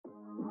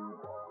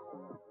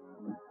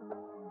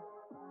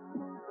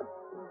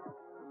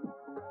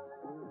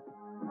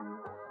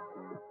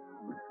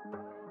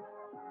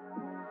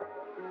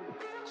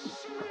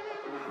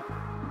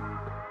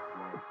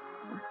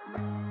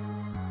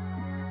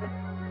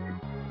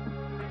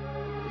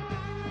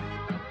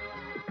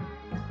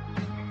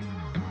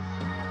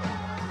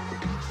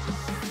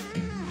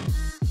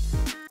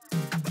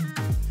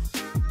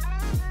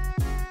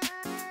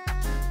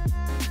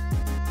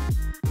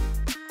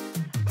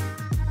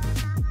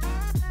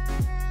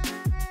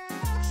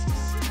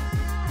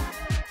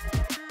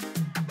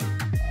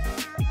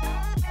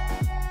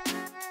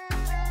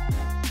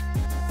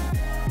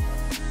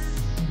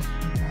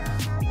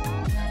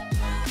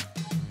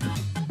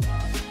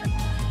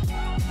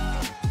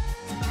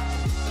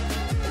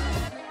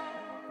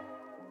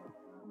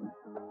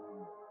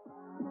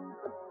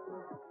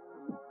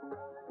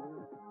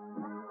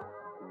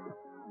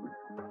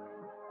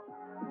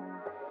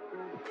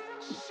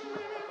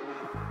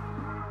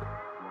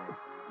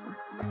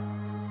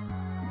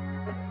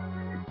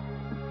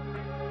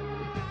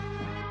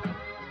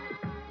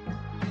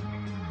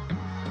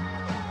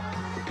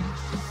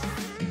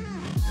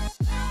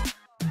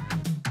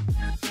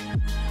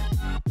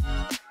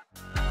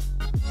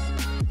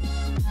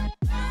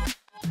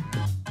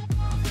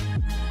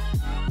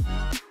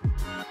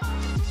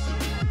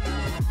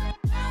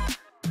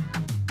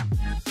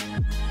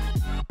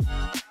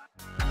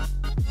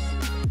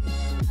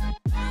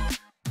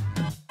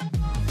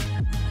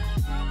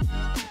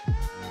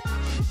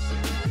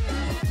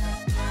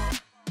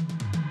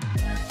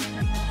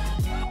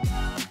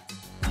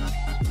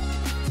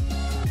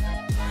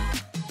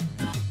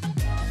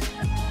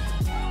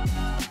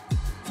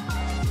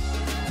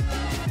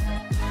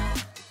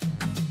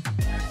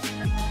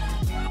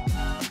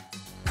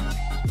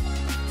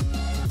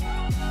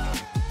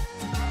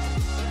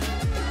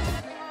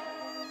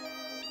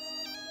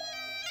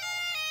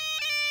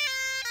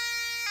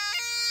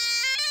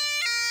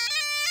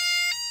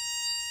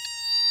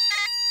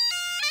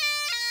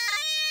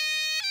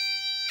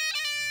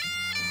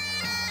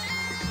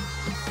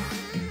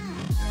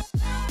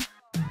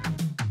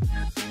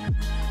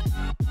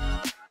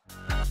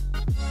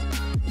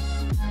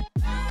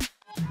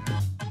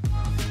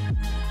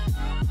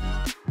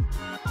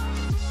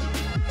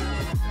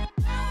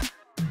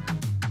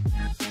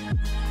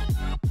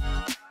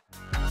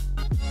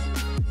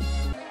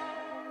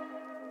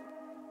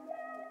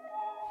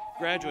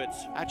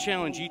Graduates, I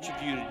challenge each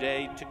of you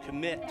today to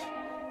commit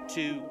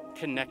to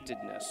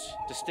connectedness,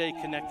 to stay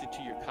connected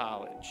to your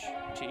college,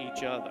 to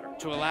each other,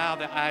 to allow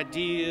the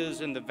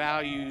ideas and the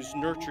values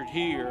nurtured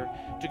here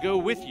to go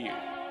with you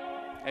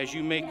as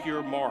you make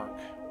your mark,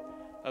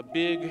 a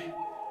big,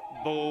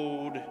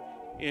 bold,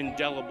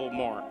 indelible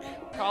mark.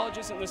 College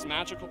isn't this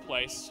magical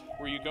place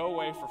where you go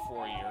away for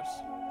 4 years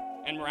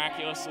and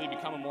miraculously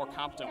become a more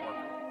competent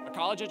worker. A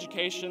college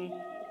education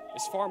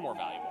is far more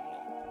valuable than that.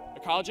 A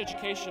college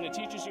education, it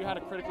teaches you how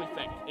to critically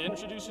think. It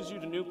introduces you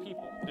to new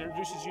people. It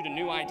introduces you to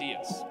new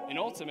ideas. And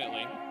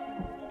ultimately,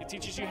 it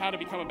teaches you how to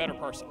become a better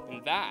person.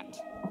 And that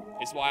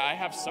is why I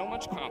have so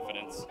much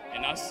confidence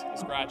in us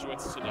as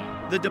graduates today.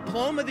 The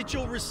diploma that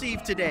you'll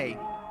receive today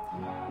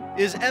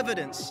is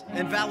evidence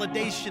and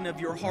validation of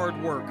your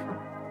hard work,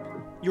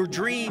 your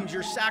dreams,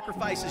 your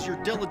sacrifices,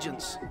 your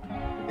diligence.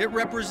 It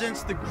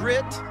represents the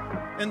grit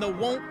and the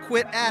won't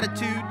quit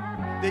attitude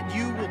that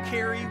you will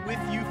carry with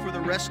you for the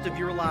rest of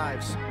your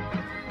lives.